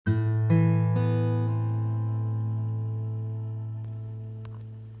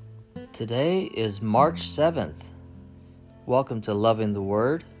Today is March 7th. Welcome to Loving the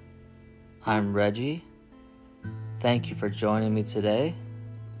Word. I'm Reggie. Thank you for joining me today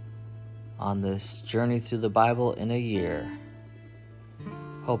on this journey through the Bible in a year.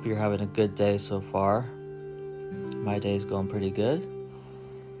 Hope you're having a good day so far. My day's going pretty good.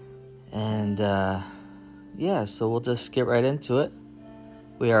 And so we'll just get right into it.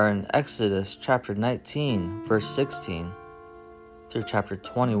 We are in Exodus chapter 19, verse 16 through chapter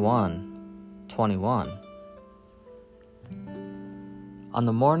 21. On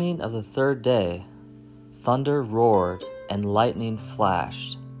the morning of the third day, thunder roared and lightning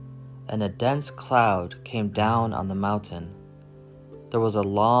flashed, and a dense cloud came down on the mountain. There was a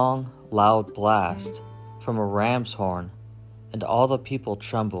long, loud blast from a ram's horn, and all the people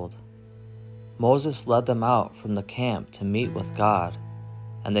trembled. Moses led them out from the camp to meet with God,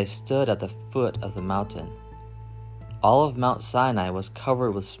 and they stood at the foot of the mountain. All of Mount Sinai was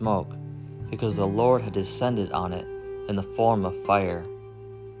covered with smoke, because the Lord had descended on it in the form of fire.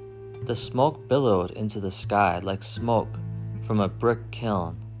 The smoke billowed into the sky like smoke from a brick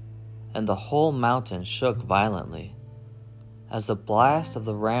kiln, and the whole mountain shook violently. As the blast of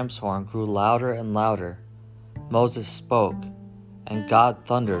the ram's horn grew louder and louder, Moses spoke, and God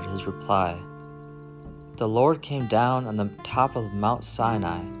thundered his reply. The Lord came down on the top of Mount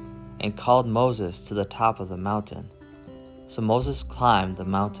Sinai and called Moses to the top of the mountain. So Moses climbed the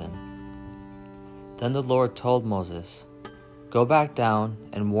mountain. Then the Lord told Moses, "Go back down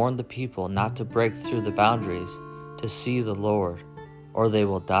and warn the people not to break through the boundaries to see the Lord, or they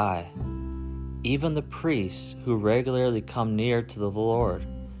will die. Even the priests who regularly come near to the Lord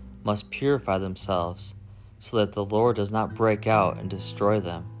must purify themselves, so that the Lord does not break out and destroy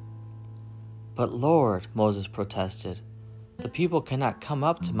them." "But Lord," Moses protested, "the people cannot come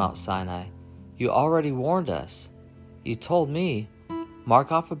up to Mount Sinai. You already warned us. You told me,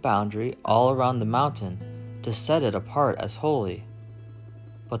 mark off a boundary all around the mountain to set it apart as holy."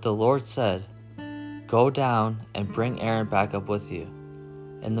 But the Lord said, "Go down and bring Aaron back up with you.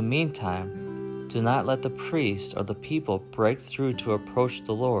 In the meantime, do not let the priests or the people break through to approach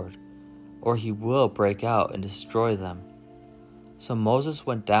the Lord, or he will break out and destroy them." So Moses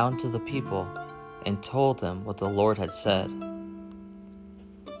went down to the people and told them what the Lord had said.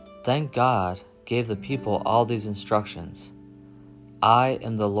 Then God gave the people all these instructions. "I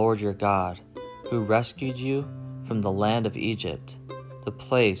am the Lord your God, who rescued you from the land of Egypt, the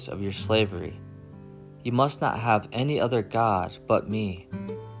place of your slavery. You must not have any other God but me.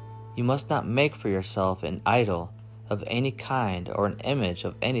 You must not make for yourself an idol of any kind or an image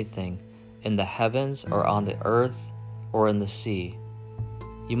of anything in the heavens or on the earth or in the sea.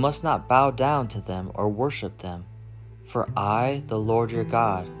 You must not bow down to them or worship them, for I, the Lord your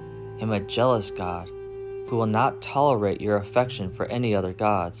God, am a jealous God, who will not tolerate your affection for any other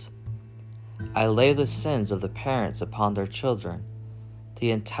gods. I lay the sins of the parents upon their children. The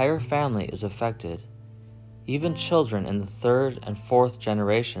entire family is affected, even children in the third and fourth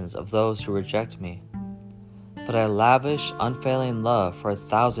generations of those who reject me. But I lavish unfailing love for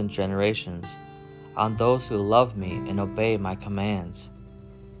 1,000 generations on those who love me and obey my commands.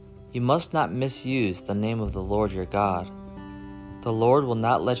 You must not misuse the name of the Lord your God. The Lord will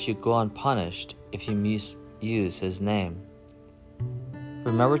not let you go unpunished if you misuse his name.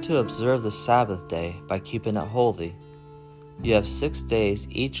 Remember to observe the Sabbath day by keeping it holy. You have 6 days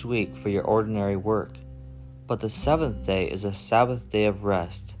each week for your ordinary work, but the seventh day is a Sabbath day of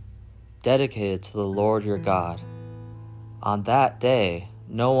rest, dedicated to the Lord your God. On that day,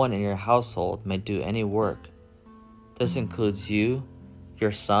 no one in your household may do any work. This includes you,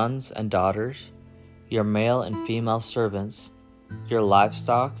 your sons and daughters, your male and female servants, your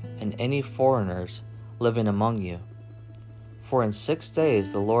livestock, and any foreigners living among you. For in 6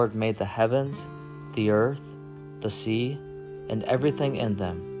 days the Lord made the heavens, the earth, the sea, and everything in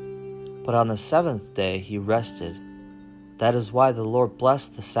them. But on the seventh day he rested. That is why the Lord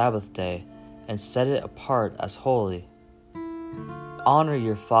blessed the Sabbath day and set it apart as holy. Honor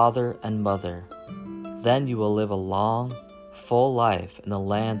your father and mother. Then you will live a long, full life in the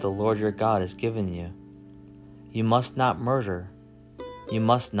land the Lord your God has given you. You must not murder. You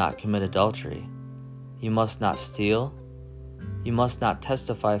must not commit adultery. You must not steal. You must not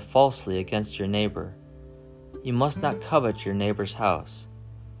testify falsely against your neighbor. You must not covet your neighbor's house.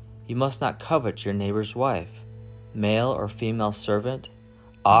 You must not covet your neighbor's wife, male or female servant,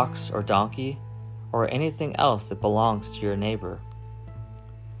 ox or donkey, or anything else that belongs to your neighbor."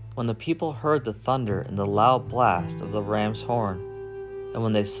 When the people heard the thunder and the loud blast of the ram's horn, and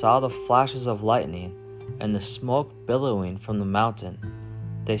when they saw the flashes of lightning and the smoke billowing from the mountain,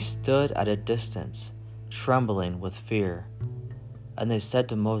 they stood at a distance, trembling with fear. and they said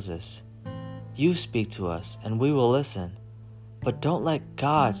to Moses, "You speak to us, and we will listen, but don't let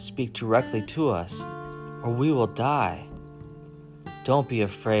God speak directly to us, or we will die." "Don't be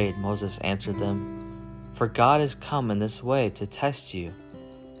afraid," Moses answered them, "for God has come in this way to test you,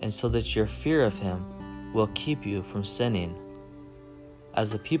 and so that your fear of him will keep you from sinning."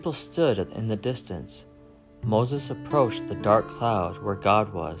 As the people stood in the distance, Moses approached the dark cloud where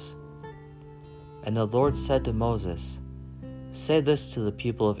God was. And the Lord said to Moses, "Say this to the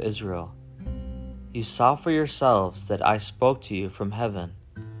people of Israel: You saw for yourselves that I spoke to you from heaven.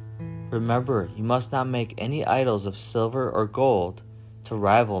 Remember, you must not make any idols of silver or gold to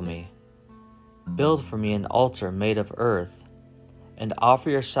rival me. Build for me an altar made of earth, and offer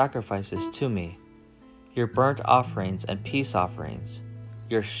your sacrifices to me, your burnt offerings and peace offerings,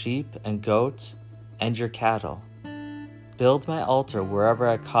 your sheep and goats, and your cattle. Build my altar wherever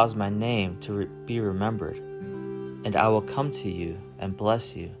I cause my name to be remembered, and I will come to you and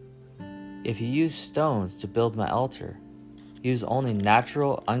bless you. If you use stones to build my altar, use only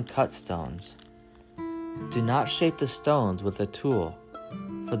natural, uncut stones. Do not shape the stones with a tool,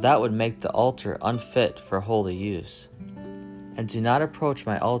 for that would make the altar unfit for holy use. And do not approach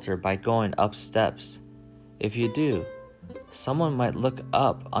my altar by going up steps. If you do, someone might look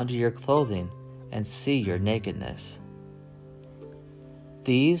up under your clothing and see your nakedness.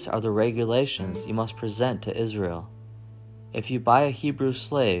 These are the regulations you must present to Israel. If you buy a Hebrew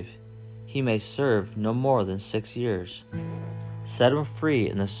slave, he may serve no more than 6 years. Set him free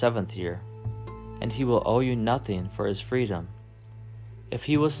in the 7th year, and he will owe you nothing for his freedom. If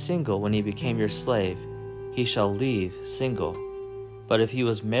he was single when he became your slave, he shall leave single. But if he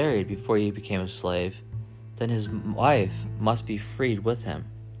was married before he became a slave, then his wife must be freed with him.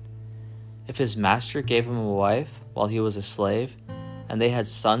 If his master gave him a wife while he was a slave, and they had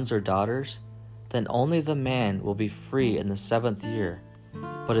sons or daughters, then only the man will be free in the 7th year,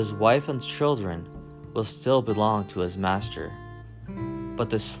 but his wife and children will still belong to his master. But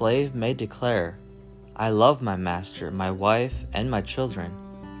the slave may declare, "I love my master, my wife, and my children.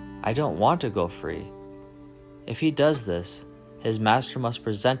 I don't want to go free." If he does this, his master must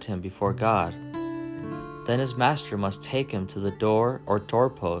present him before God. Then his master must take him to the door or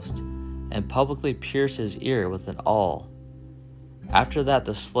doorpost and publicly pierce his ear with an awl. After that,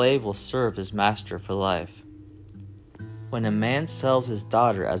 the slave will serve his master for life. When a man sells his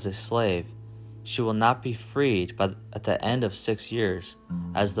daughter as a slave, she will not be freed at the end of 6 years,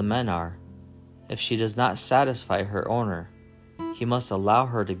 as the men are. If she does not satisfy her owner, he must allow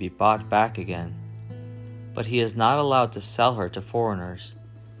her to be bought back again. But he is not allowed to sell her to foreigners,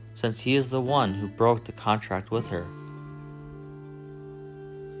 since he is the one who broke the contract with her.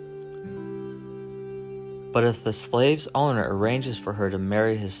 But if the slave's owner arranges for her to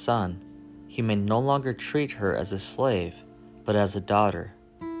marry his son, he may no longer treat her as a slave, but as a daughter.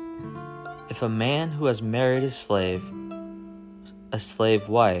 If a man who has married a slave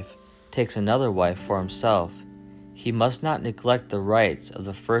wife, takes another wife for himself, he must not neglect the rights of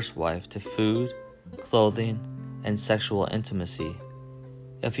the first wife to food, clothing, and sexual intimacy.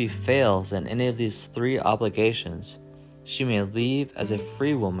 If he fails in any of these 3 obligations, she may leave as a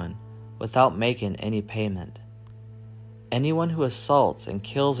free woman without making any payment. Anyone who assaults and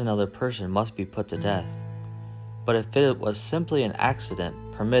kills another person must be put to death. But if it was simply an accident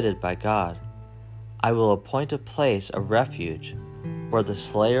permitted by God, I will appoint a place of refuge where the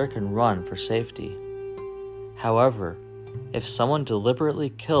slayer can run for safety. However, if someone deliberately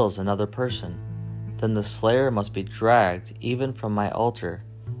kills another person, then the slayer must be dragged even from my altar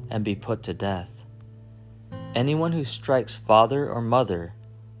and be put to death. Anyone who strikes father or mother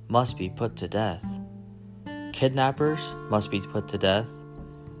must be put to death. Kidnappers must be put to death,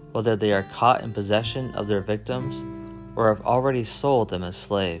 whether they are caught in possession of their victims or have already sold them as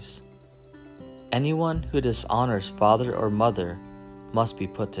slaves. Anyone who dishonors father or mother must be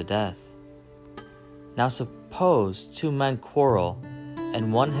put to death. Now suppose 2 men quarrel,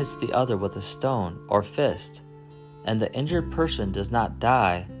 and one hits the other with a stone or fist, and the injured person does not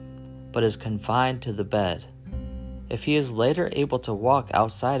die, but is confined to the bed. If he is later able to walk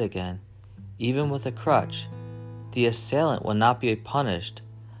outside again, even with a crutch, the assailant will not be punished,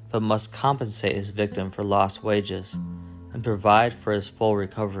 but must compensate his victim for lost wages and provide for his full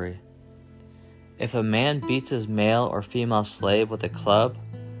recovery. If a man beats his male or female slave with a club,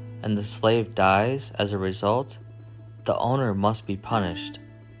 and the slave dies as a result, the owner must be punished.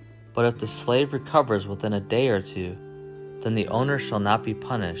 But if the slave recovers within a day or 2, then the owner shall not be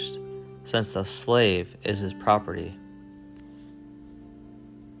punished, since the slave is his property.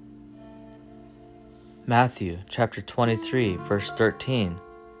 Matthew chapter 23, verse 13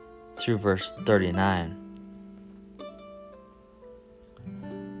 through verse 39.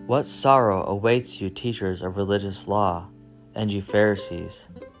 What sorrow awaits you, teachers of religious law, and you Pharisees,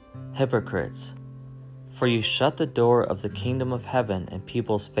 hypocrites! For you shut the door of the kingdom of heaven in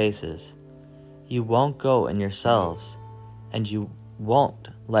people's faces. You won't go in yourselves, and you won't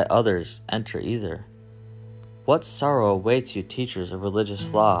let others enter either. What sorrow awaits you, teachers of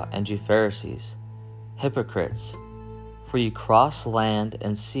religious law, and you Pharisees, hypocrites! For you cross land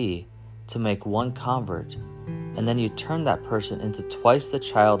and sea to make one convert, and then you turn that person into twice the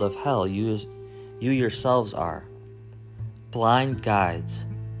child of hell you yourselves are. Blind guides!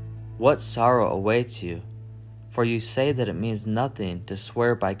 What sorrow awaits you! For you say that it means nothing to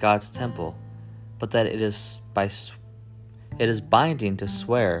swear by God's temple, but that it is binding to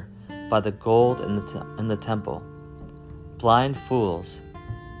swear by the gold in the temple. Blind fools!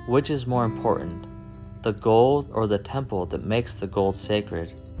 Which is more important, the gold or the temple that makes the gold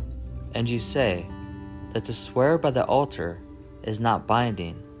sacred? And you say that to swear by the altar is not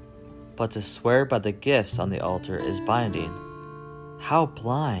binding, but to swear by the gifts on the altar is binding. How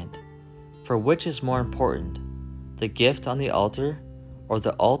blind! For which is more important, the gift on the altar or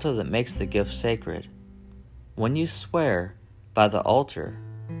the altar that makes the gift sacred? When you swear by the altar,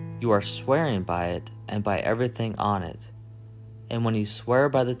 you are swearing by it and by everything on it. And when you swear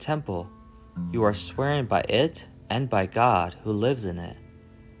by the temple, you are swearing by it and by God who lives in it.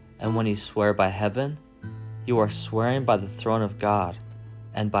 And when you swear by heaven, you are swearing by the throne of God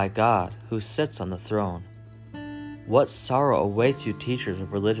and by God who sits on the throne. What sorrow awaits you, teachers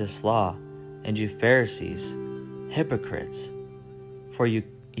of religious law, and you Pharisees, hypocrites! For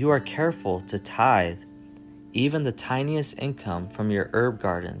you are careful to tithe even the tiniest income from your herb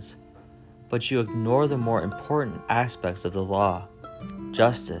gardens, but you ignore the more important aspects of the law: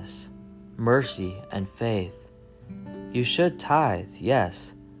 justice, mercy, and faith. You should tithe,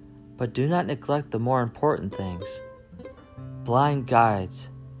 yes, but do not neglect the more important things. Blind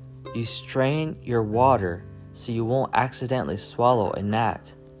guides! You strain your water so you won't accidentally swallow a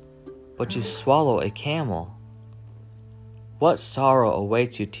gnat, but you swallow a camel. What sorrow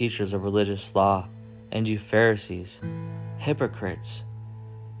awaits you, teachers of religious law, and you Pharisees, hypocrites!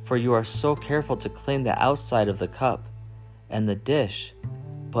 For you are so careful to clean the outside of the cup and the dish,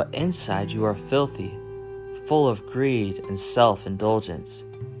 but inside you are filthy, full of greed and self-indulgence.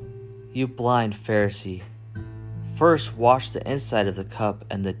 You blind Pharisee! First wash the inside of the cup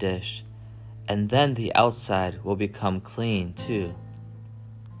and the dish, and then the outside will become clean too.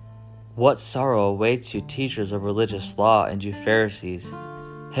 What sorrow awaits you, teachers of religious law, and you Pharisees,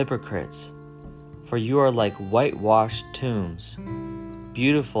 hypocrites! For you are like whitewashed tombs,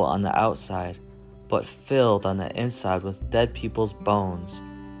 beautiful on the outside, but filled on the inside with dead people's bones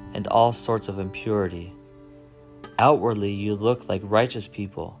and all sorts of impurity. Outwardly you look like righteous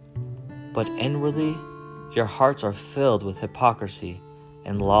people, but inwardly your hearts are filled with hypocrisy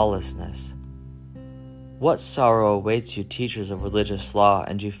and lawlessness. What sorrow awaits you, teachers of religious law,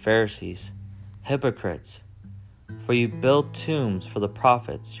 and you Pharisees, hypocrites! For you build tombs for the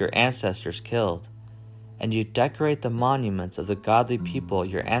prophets your ancestors killed, and you decorate the monuments of the godly people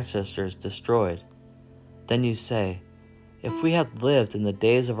your ancestors destroyed. Then you say, if we had lived in the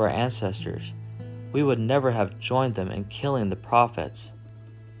days of our ancestors, we would never have joined them in killing the prophets.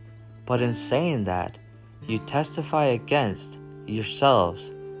 But in saying that, you testify against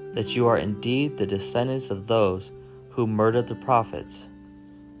yourselves that you are indeed the descendants of those who murdered the prophets.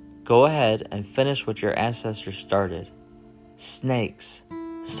 Go ahead and finish what your ancestors started. Snakes,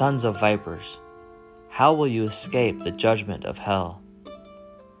 sons of vipers, how will you escape the judgment of hell?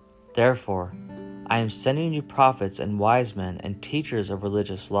 Therefore, I am sending you prophets and wise men and teachers of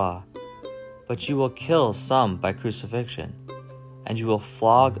religious law, but you will kill some by crucifixion, and you will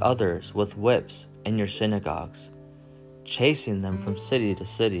flog others with whips in your synagogues, chasing them from city to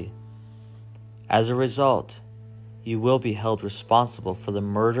city. As a result, you will be held responsible for the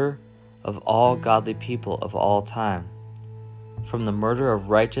murder of all godly people of all time, from the murder of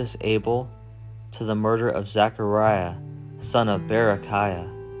righteous Abel to the murder of Zechariah, son of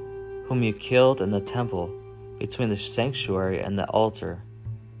Berechiah, whom you killed in the temple between the sanctuary and the altar.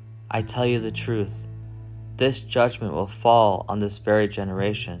 I tell you the truth, this judgment will fall on this very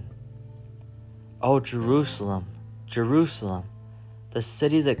generation. O Jerusalem, Jerusalem, the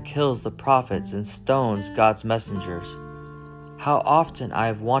city that kills the prophets and stones God's messengers. How often I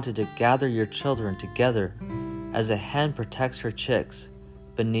have wanted to gather your children together as a hen protects her chicks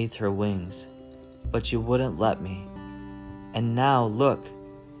beneath her wings, but you wouldn't let me. And now look,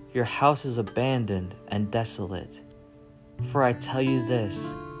 your house is abandoned and desolate. For I tell you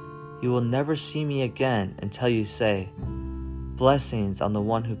this, you will never see me again until you say, blessings on the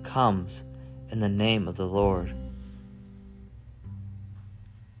one who comes in the name of the Lord.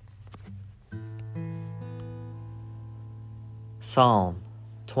 Psalm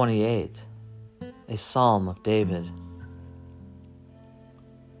 28, a psalm of David.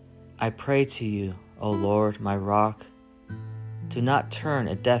 I pray to you, O Lord, my rock. Do not turn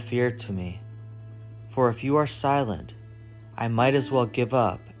a deaf ear to me, for if you are silent, I might as well give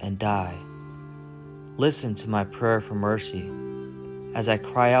up and die. Listen to my prayer for mercy, as I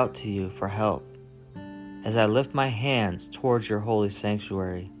cry out to you for help, as I lift my hands towards your holy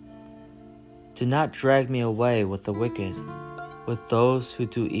sanctuary. Do not drag me away with the wicked, with those who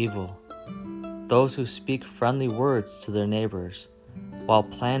do evil, those who speak friendly words to their neighbors, while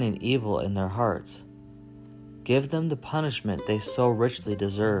planning evil in their hearts. Give them the punishment they so richly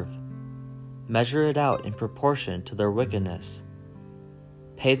deserve. Measure it out in proportion to their wickedness.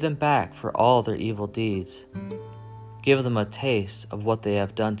 Pay them back for all their evil deeds. Give them a taste of what they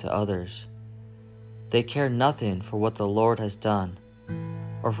have done to others. They care nothing for what the Lord has done,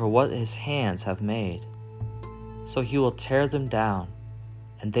 or for what his hands have made. So he will tear them down,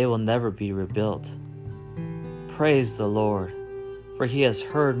 and they will never be rebuilt. Praise the Lord, for he has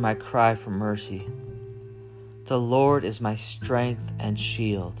heard my cry for mercy. The Lord is my strength and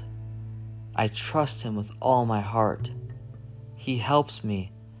shield. I trust him with all my heart. He helps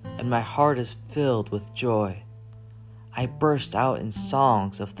me, and my heart is filled with joy. I burst out in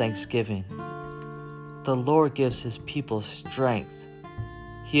songs of thanksgiving. The Lord gives his people strength.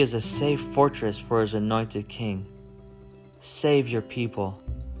 He is a safe fortress for his anointed king. Save your people.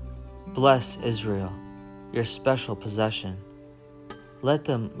 Bless Israel, your special possession. Lead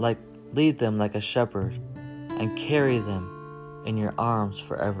them like a shepherd, and carry them in your arms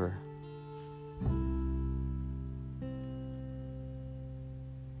forever.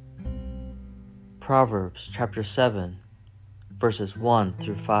 Proverbs chapter 7, verses 1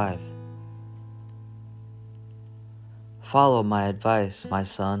 through 5. Follow my advice, my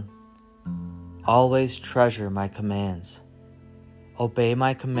son. Always treasure my commands. Obey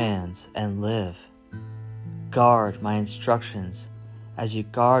my commands and live. Guard my instructions as you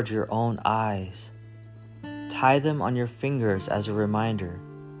guard your own eyes. Tie them on your fingers as a reminder.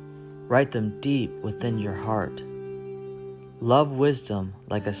 Write them deep within your heart. Love wisdom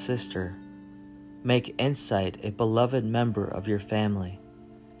like a sister. Make insight a beloved member of your family.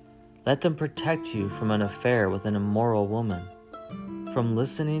 Let them protect you from an affair with an immoral woman, from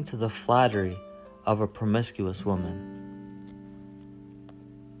listening to the flattery of a promiscuous woman.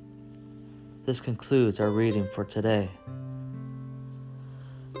 This concludes our reading for today.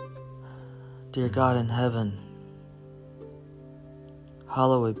 Dear God in heaven,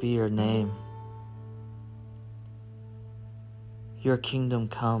 hallowed be your name. Your kingdom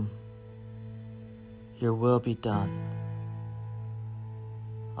come. Your will be done,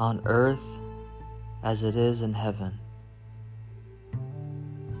 on earth as it is in heaven.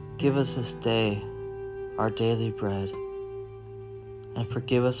 Give us this day our daily bread, and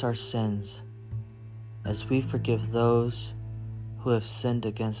forgive us our sins as we forgive those who have sinned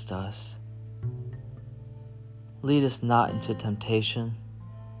against us. Lead us not into temptation,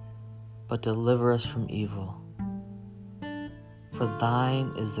 but deliver us from evil. For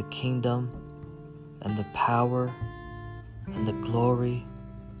thine is the kingdom and the power and the glory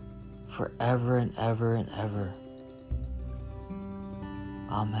forever and ever and ever.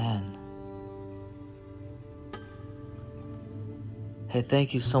 Amen. Hey,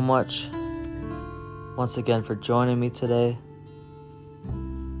 thank you so much once again for joining me today.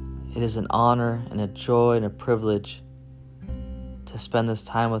 It is an honor and a joy and a privilege to spend this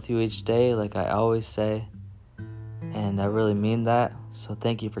time with you each day, like I always say, and I really mean that. So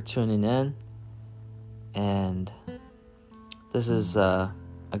thank you for tuning in. And this is a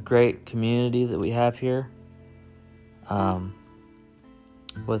great community that we have here,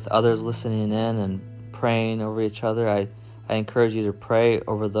 with others listening in and praying over each other. I encourage you to pray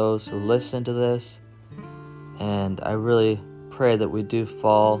over those who listen to this, and I really pray that we do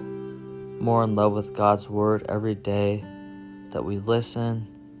fall more in love with God's word every day, that we listen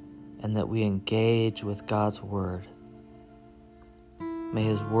and that we engage with God's word. May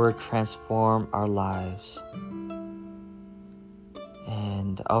his word transform our lives.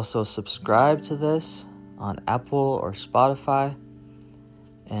 And also subscribe to this on Apple or Spotify.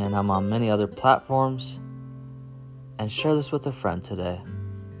 And I'm on many other platforms. And share this with a friend today.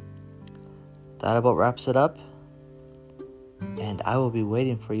 That about wraps it up. And I will be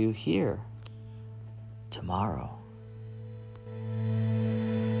waiting for you here tomorrow.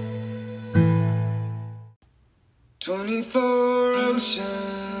 "24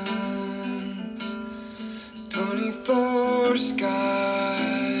 oceans, 24 skies,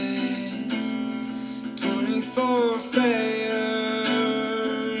 24 fires,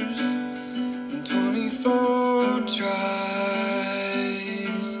 and 24 tries.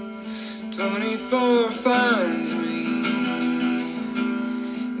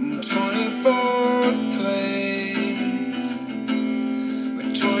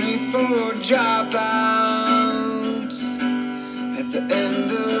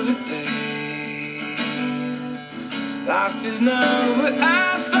 now what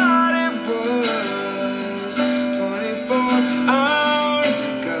I thought it was 24 hours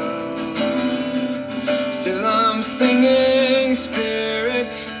ago. Still I'm singing, Spirit,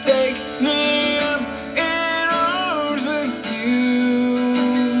 take me up in arms with you.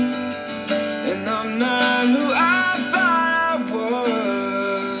 And I'm not who I thought I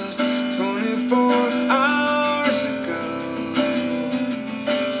was 24 hours ago.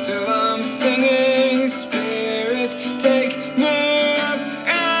 Still I'm singing, Spirit, take me up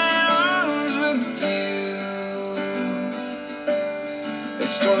in arms with you.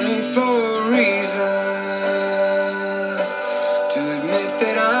 There's 24 reasons to admit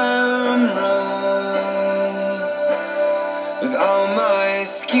that I'm wrong, with all my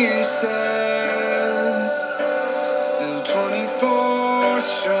excuses, still 24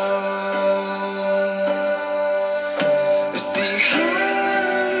 strong. But see,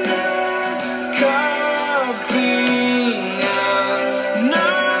 I'm not copying out,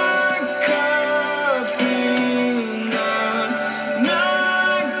 not copying out,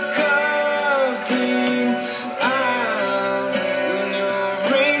 not copying out. When you're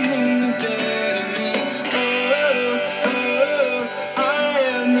raising the dead in me, oh, oh, I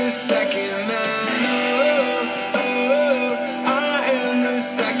am the second man. Oh, oh, I am the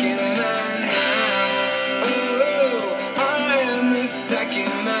second man now. Oh, I am the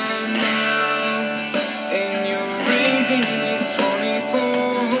second man now. And you're raising these 24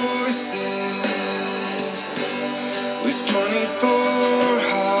 voices with 24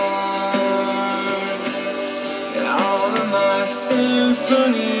 hearts, and all of my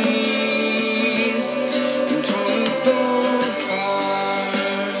symphonies in 24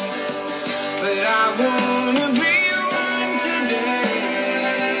 parts. But I wanna be one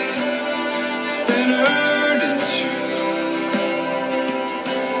today, centered and true.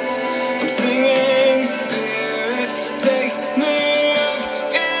 I'm singing, Spirit, take me up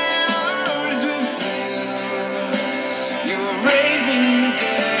in arms with you. You're raising the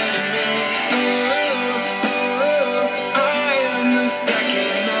dead in me. Oh, oh, I am the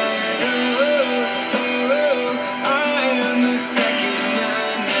second man. Oh, oh, I am the second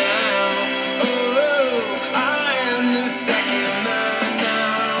man now. Oh, I am the second man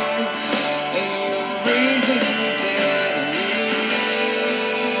now. And you're raising the dead in me.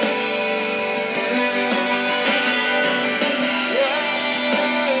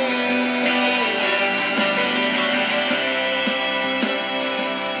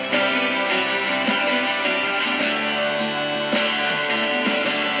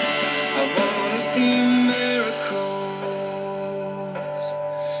 I wanna see miracles,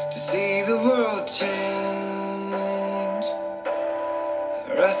 to see the world change. I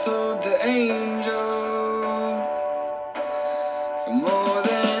wrestled the angels